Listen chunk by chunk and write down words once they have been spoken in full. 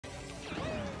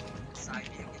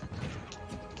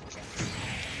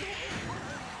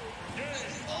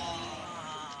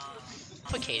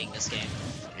Complicating this game.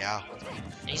 Yeah.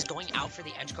 And he's going out for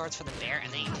the edge guards for the bear,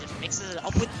 and then he just mixes it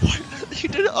up with. He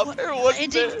did an up air one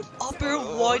It bear. did up air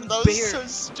one That bear. was so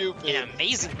stupid. An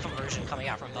amazing conversion coming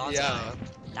out from Bonds. Yeah.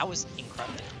 That was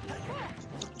incredible.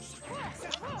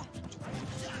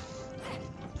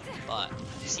 But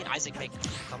you've seen Isaac make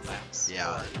comebacks.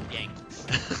 Yeah. Or Yang.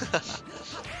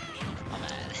 Oh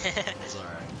man. It's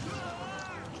alright.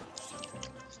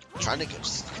 Trying to get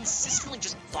Consistently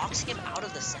just boxing him out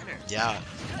of the center. Yeah.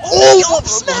 Oh, Oh, up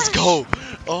smash! let's go.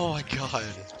 Oh my god.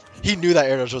 He knew that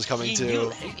air dodge was coming He too. knew,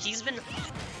 he's been.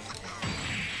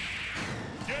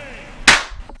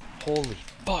 Holy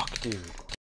fuck, dude.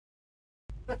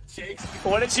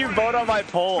 What did you vote on my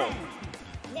poll?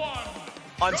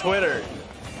 On Twitter.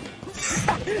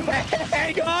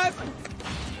 Hang on!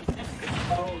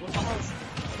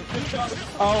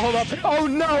 Oh, hold up. Oh,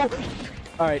 no!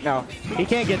 Alright, no. He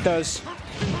can't get those.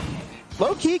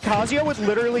 Low-key, Kazuya would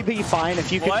literally be fine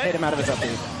if you could hit him out of his up B.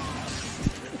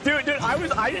 Dude,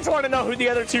 I just want to know who the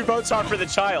other two votes are for the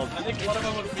child. I think one of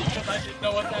them was me because I didn't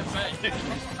know what that meant.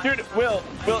 Dude, Will,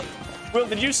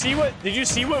 did you see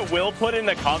what Will put in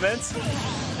the comments?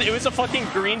 It was a fucking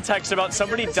green text about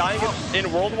somebody dying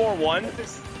in World War I.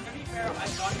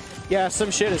 Yeah,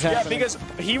 some shit is happening. Yeah, because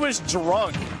he was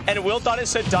drunk, and Will thought it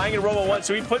said dying in World War I,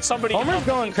 so he put somebody. Homer's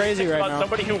going crazy right now.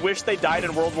 Somebody who wished they died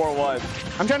in World War I.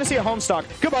 I'm trying to see a home stock.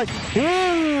 Goodbye.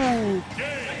 Woo!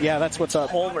 Yeah, that's what's up.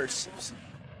 Homers.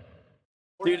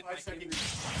 Dude,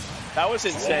 that was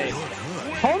insane.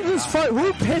 Holmes is fun.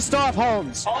 Who pissed off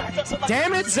Holmes?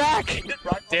 Damn it, Zack!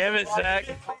 Damn it, Zack.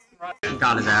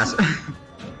 Got his ass.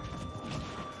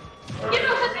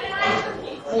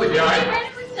 Oh, yeah.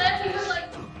 He was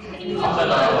like, he was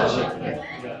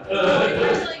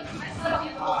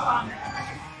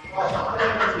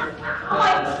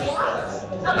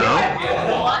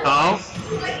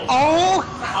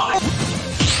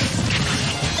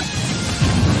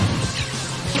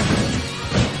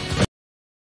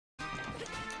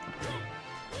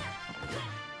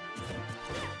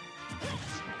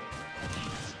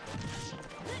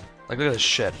Like, look at this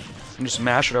shit. I can just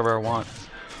mash whatever I want.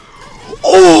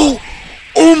 Oh!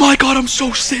 Oh my god, I'm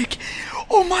so sick!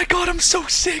 Oh my god, I'm so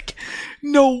sick!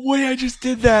 No way I just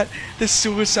did that! The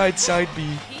suicide side B.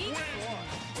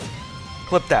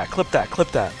 Clip that, clip that,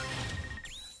 clip that.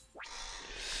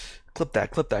 Clip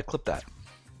that, clip that, clip that.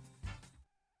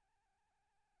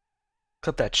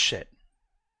 Clip that shit.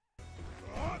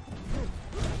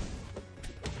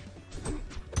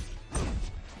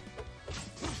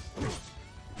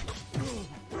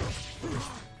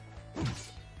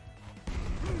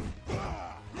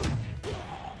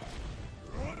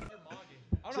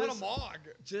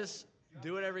 Just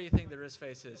do whatever you think the wrist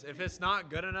face is. If it's not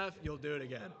good enough, you'll do it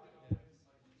again.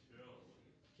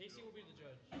 Casey will be the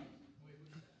judge.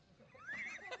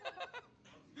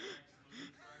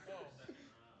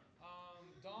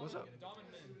 What's up? Dom and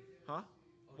Min. Huh?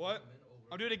 What?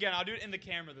 I'll do it again. I'll do it in the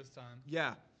camera this time.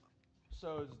 Yeah.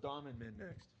 So it's Dom and Min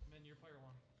next. Min, you're player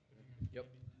one. Yep.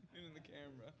 In the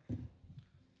camera.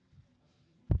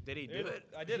 Did he do it?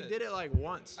 I did it. He did it like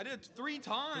once. I did it 3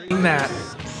 times. That,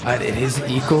 but it is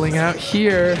equaling out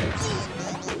here.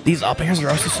 These up airs are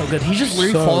also so good. He's just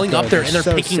literally So falling up good. there and they're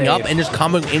So picking up safe. and just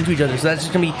comboing into each other. So that's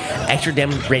just gonna be extra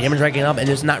damage racking up, and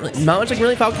there's not much like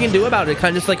really Falcon can do about it.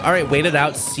 Kind of just like, all right, wait it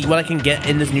out, see what I can get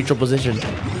in this neutral position.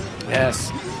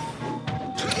 Yes.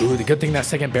 Ooh, the good thing that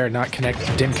second bear didn't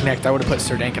connect. That would have put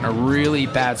Serdank in a really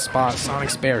bad spot.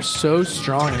 Sonic's bear so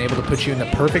strong and able to put you in the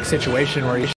perfect situation where you